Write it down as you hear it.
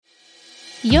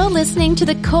You're listening to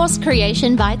the Course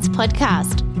Creation Bites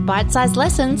podcast, bite-sized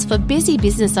lessons for busy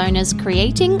business owners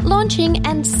creating, launching,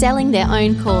 and selling their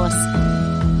own course.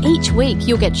 Each week,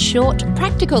 you'll get short,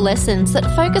 practical lessons that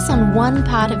focus on one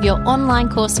part of your online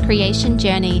course creation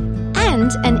journey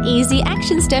and an easy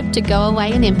action step to go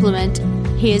away and implement.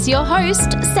 Here's your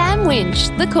host, Sam Winch,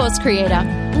 the course creator,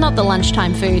 not the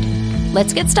lunchtime food.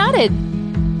 Let's get started.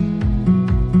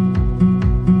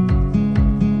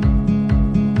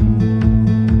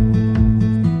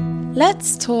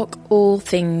 Let's talk all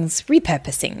things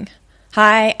repurposing.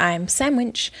 Hi, I'm Sam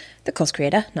Winch, the course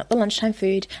creator, not the lunchtime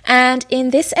food. And in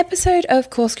this episode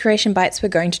of Course Creation Bites, we're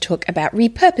going to talk about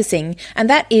repurposing, and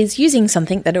that is using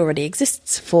something that already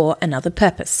exists for another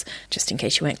purpose, just in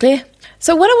case you weren't clear.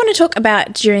 So what I want to talk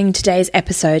about during today's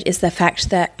episode is the fact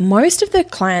that most of the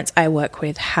clients I work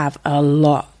with have a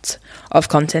lot of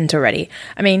content already.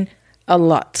 A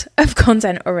lot of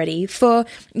content already. For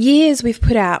years, we've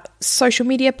put out social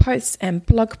media posts and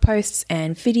blog posts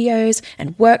and videos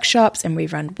and workshops, and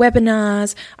we've run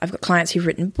webinars. I've got clients who've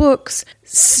written books,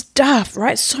 stuff,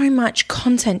 right? So much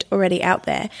content already out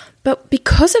there. But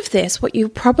because of this, what you'll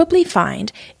probably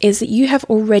find is that you have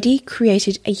already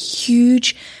created a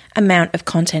huge amount of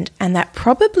content, and that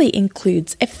probably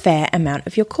includes a fair amount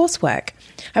of your coursework.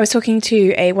 I was talking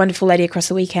to a wonderful lady across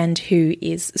the weekend who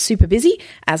is super busy,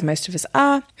 as most of us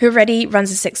are, who already runs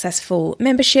a successful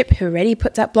membership, who already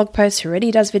puts out blog posts, who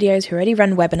already does videos, who already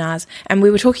run webinars, and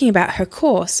we were talking about her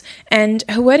course, and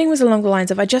her wording was along the lines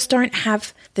of, I just don't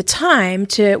have the time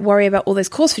to worry about all those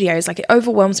course videos, like it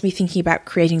overwhelms me thinking about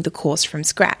creating the course from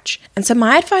scratch. And so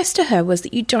my advice to her was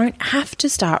that you don't have to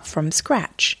start from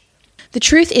scratch. The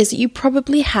truth is that you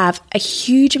probably have a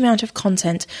huge amount of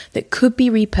content that could be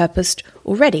repurposed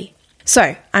already.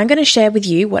 So I'm going to share with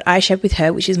you what I shared with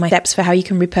her, which is my steps for how you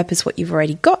can repurpose what you've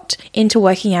already got into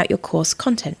working out your course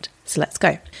content. So let's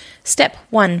go. Step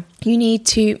 1, you need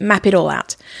to map it all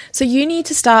out. So you need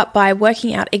to start by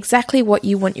working out exactly what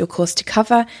you want your course to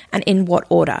cover and in what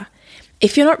order.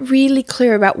 If you're not really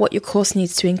clear about what your course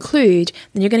needs to include,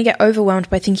 then you're going to get overwhelmed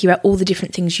by thinking about all the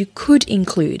different things you could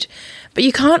include. But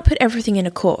you can't put everything in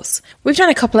a course. We've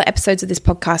done a couple of episodes of this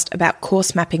podcast about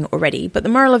course mapping already, but the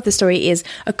moral of the story is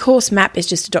a course map is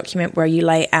just a document where you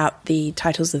lay out the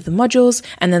titles of the modules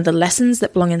and then the lessons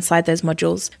that belong inside those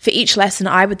modules. For each lesson,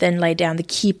 I would then lay down the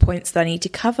key points that I need to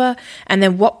cover and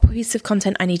then what piece of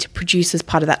content I need to produce as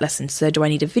part of that lesson. So do I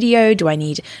need a video? Do I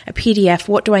need a PDF?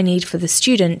 What do I need for the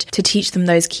student to teach them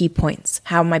those key points?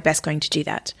 How am I best going to do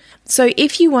that? So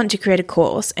if you want to create a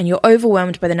course and you're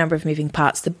overwhelmed by the number of moving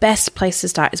parts, the best place to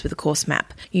start is with a course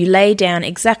map. You lay down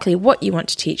exactly what you want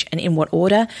to teach and in what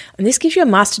order, and this gives you a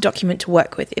master document to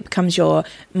work with. It becomes your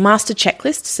master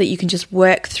checklist so that you can just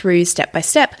work through step by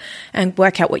step and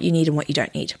work out what you need and what you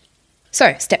don't need.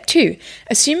 So, step 2,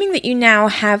 assuming that you now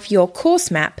have your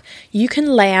course map, you can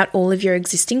lay out all of your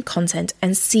existing content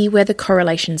and see where the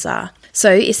correlations are.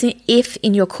 So if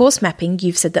in your course mapping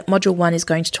you've said that Module 1 is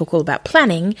going to talk all about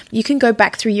planning, you can go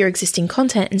back through your existing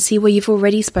content and see where you've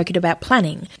already spoken about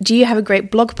planning. Do you have a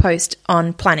great blog post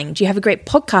on planning? Do you have a great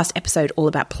podcast episode all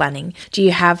about planning? Do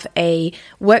you have a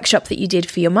workshop that you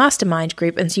did for your mastermind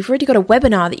group and so you've already got a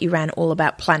webinar that you ran all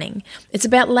about planning? It's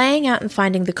about laying out and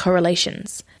finding the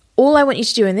correlations. All I want you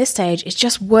to do in this stage is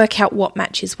just work out what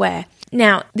matches where.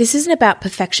 Now, this isn't about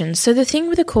perfection. So the thing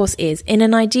with a course is, in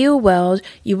an ideal world,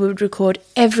 you would record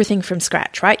everything from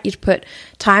scratch, right? You'd put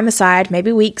time aside,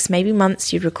 maybe weeks, maybe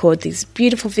months. You'd record these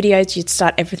beautiful videos. You'd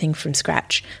start everything from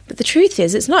scratch. But the truth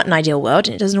is, it's not an ideal world,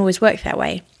 and it doesn't always work that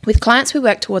way. With clients, we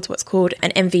work towards what's called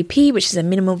an MVP, which is a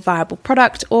minimum viable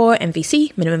product, or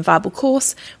MVC, minimum viable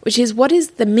course, which is what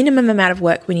is the minimum amount of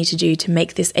work we need to do to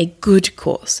make this a good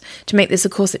course, to make this a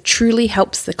course that truly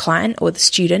helps the client or the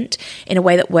student in a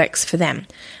way that works for them.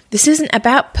 This isn't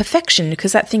about perfection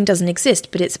because that thing doesn't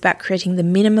exist, but it's about creating the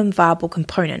minimum viable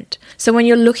component. So when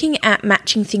you're looking at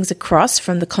matching things across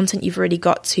from the content you've already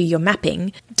got to your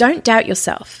mapping, don't doubt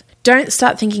yourself. Don't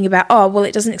start thinking about,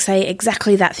 it doesn't say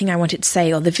exactly that thing I want it to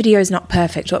say, or the video is not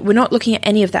perfect. We're not looking at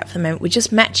any of that for the moment. We're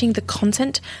just matching the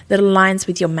content that aligns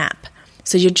with your map.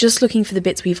 So you're just looking for the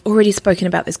bits we've already spoken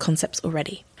about those concepts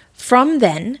already. From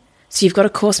then, so you've got a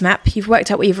course map, you've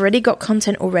worked out where you've already got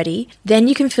content already, then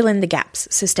you can fill in the gaps.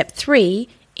 So step 3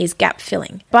 is gap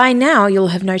filling. By now, you'll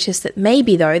have noticed that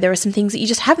maybe, though, there are some things that you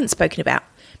just haven't spoken about.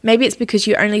 Maybe it's because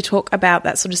you only talk about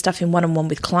that sort of stuff in one-on-one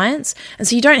with clients, and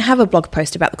so you don't have a blog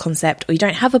post about the concept, or you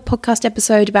don't have a podcast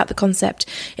episode about the concept.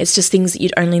 It's just things that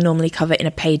you'd only normally cover in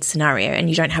a paid scenario,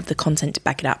 and you don't have the content to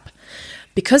back it up.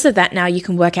 Because of that, now you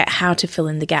can work out how to fill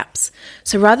in the gaps.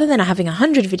 So rather than having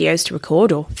 100 videos to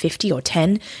record, or 50 or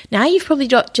 10, now you've probably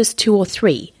got just 2 or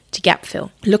 3. to gap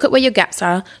fill. Look at where your gaps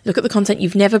are, look at the content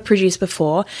you've never produced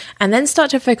before, and then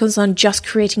start to focus on just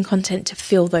creating content to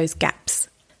fill those gaps.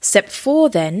 Step 4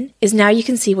 then is now you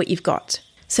can see what you've got.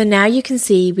 So now you can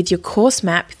see with your course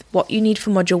map what you need for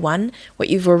Module 1, what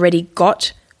you've already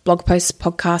got, blog posts,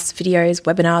 podcasts, videos,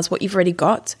 webinars, what you've already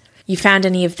got. You found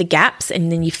any of the gaps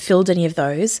and then you filled any of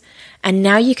those. And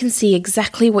now you can see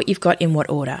exactly what you've got in what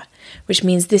order, which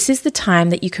means this is the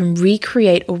time that you can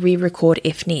recreate or re-record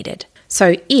if needed.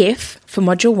 So if, for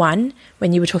Module 1,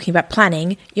 when you were talking about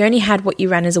planning, you only had what you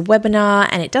ran as a webinar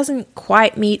and it doesn't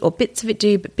quite meet, or bits of it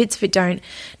do, but bits of it don't,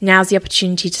 now's the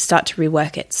opportunity to start to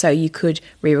rework it. So you could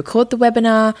re-record the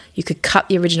webinar, you could cut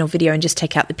the original video and just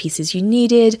take out the pieces you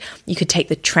needed, you could take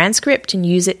the transcript and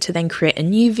use it to then create a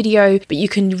new video, but you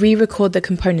can re-record the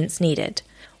components needed.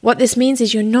 What this means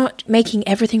is you're not making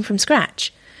everything from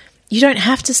scratch. You don't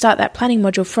have to start that planning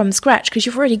module from scratch because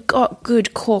you've already got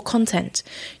good core content.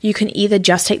 You can either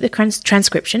just take the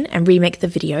transcription and remake the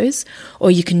videos,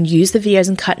 or you can use the videos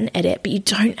and cut and edit, but you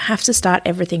don't have to start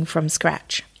everything from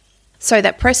scratch. So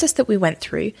that process that we went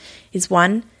through is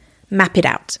 1, map it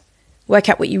out. Work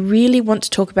out what you really want to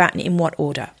talk about and in what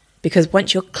order, because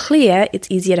once you're clear, it's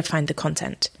easier to find the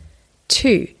content.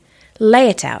 2, lay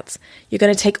it out. You're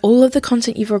going to take all of the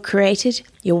content you've already created,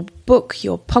 your book,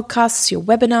 your podcasts, your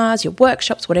webinars, your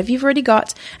workshops, whatever you've already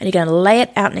got, and you're going to lay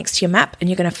it out next to your map and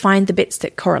you're going to find the bits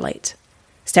that correlate.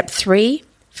 Step 3,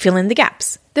 fill in the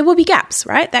gaps. There will be gaps,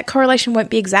 right? That correlation won't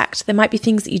be exact. There might be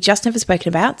things that you just never spoken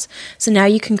about. So now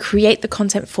you can create the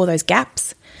content for those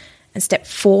gaps. And step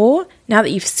 4, now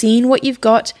that you've seen what you've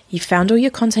got, you've found all your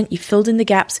content, you've filled in the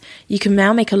gaps, you can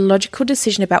now make a logical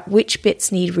decision about which bits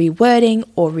need rewording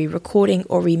or re-recording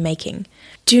or remaking.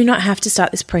 Do not have to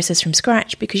start this process from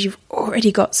scratch because you've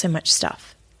already got so much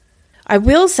stuff. I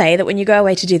will say that when you go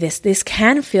away to do this, this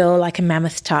can feel like a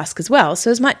mammoth task as well. So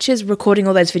as much as recording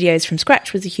all those videos from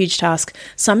scratch was a huge task,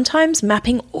 sometimes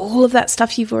mapping all of that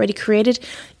stuff you've already created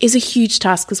is a huge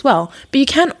task as well. But you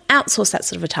can outsource that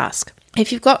sort of a task.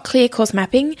 If you've got clear course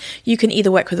mapping, you can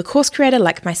either work with a course creator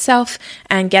like myself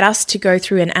and get us to go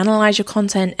through and analyze your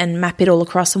content and map it all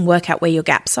across and work out where your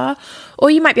gaps are.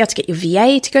 Or you might be able to get your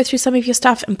VA to go through some of your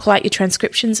stuff and pull out your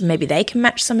transcriptions and maybe they can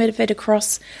match some of it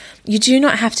across. You do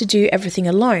not have to do everything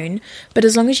alone, but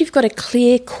as long as you've got a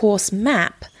clear course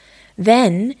map,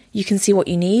 then you can see what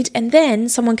you need and then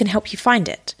someone can help you find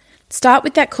it. Start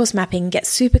with that course mapping, get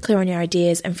super clear on your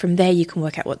ideas, and from there you can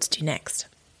work out what to do next.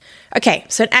 Okay,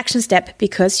 so an action step,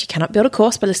 because you cannot build a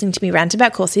course by listening to me rant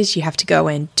about courses, you have to go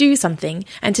and do something.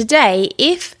 And today,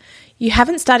 if you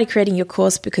haven't started creating your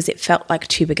course because it felt like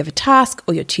too big of a task,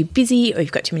 or you're too busy, or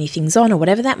you've got too many things on, or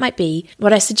whatever that might be,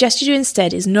 what I suggest you do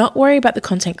instead is not worry about the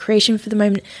content creation for the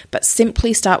moment, but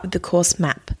simply start with the course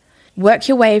map. Work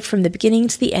your way from the beginning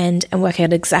to the end and work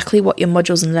out exactly what your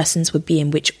modules and lessons would be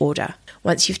in which order.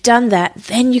 Once you've done that,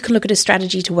 then you can look at a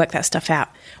strategy to work that stuff out,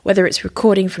 whether it's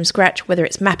recording from scratch, whether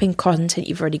it's mapping content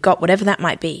you've already got, whatever that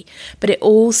might be. But it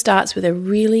all starts with a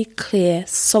really clear,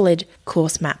 solid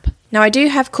course map. Now, I do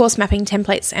have course mapping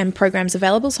templates and programs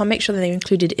available, so I'll make sure that they're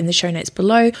included in the show notes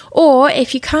below. Or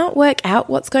if you can't work out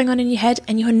what's going on in your head,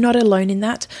 and you're not alone in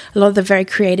that, a lot of the very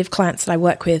creative clients that I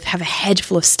work with have a head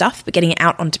full of stuff, but getting it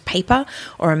out onto paper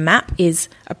or a map is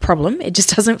a problem. It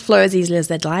just doesn't flow as easily as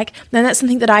they'd like. Then that's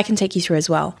something that I can take you through as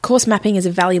well. Course mapping is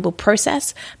a valuable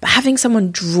process, but having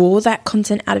someone draw that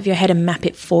content out of your head and map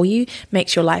it for you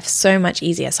makes your life so much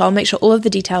easier. So I'll make sure all of the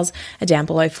details are down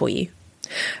below for you.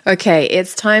 Okay,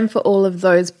 it's time for all of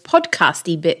those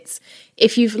podcasty bits.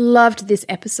 If you've loved this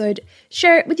episode,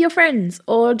 share it with your friends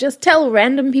or just tell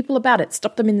random people about it.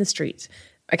 Stop them in the street.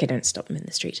 Okay, don't stop them in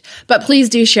the street. But please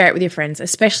do share it with your friends,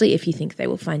 especially if you think they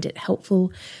will find it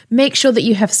helpful. Make sure that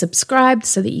you have subscribed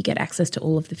so that you get access to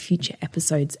all of the future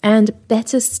episodes. And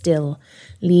better still,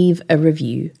 leave a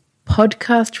review.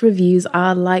 Podcast reviews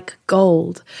are like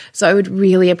gold, so I would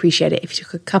really appreciate it if you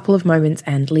took a couple of moments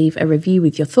and leave a review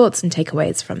with your thoughts and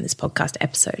takeaways from this podcast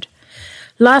episode.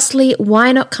 Lastly,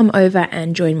 why not come over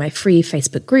and join my free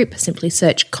Facebook group? Simply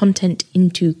search Content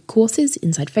Into Courses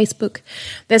inside Facebook.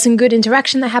 There's some good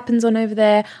interaction that happens on over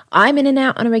there. I'm in and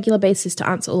out on a regular basis to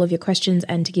answer all of your questions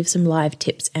and to give some live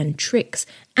tips and tricks.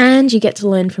 And you get to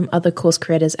learn from other course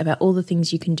creators about all the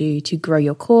things you can do to grow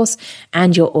your course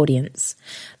and your audience.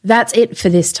 That's it for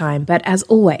this time, but as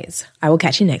always, I will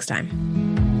catch you next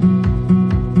time.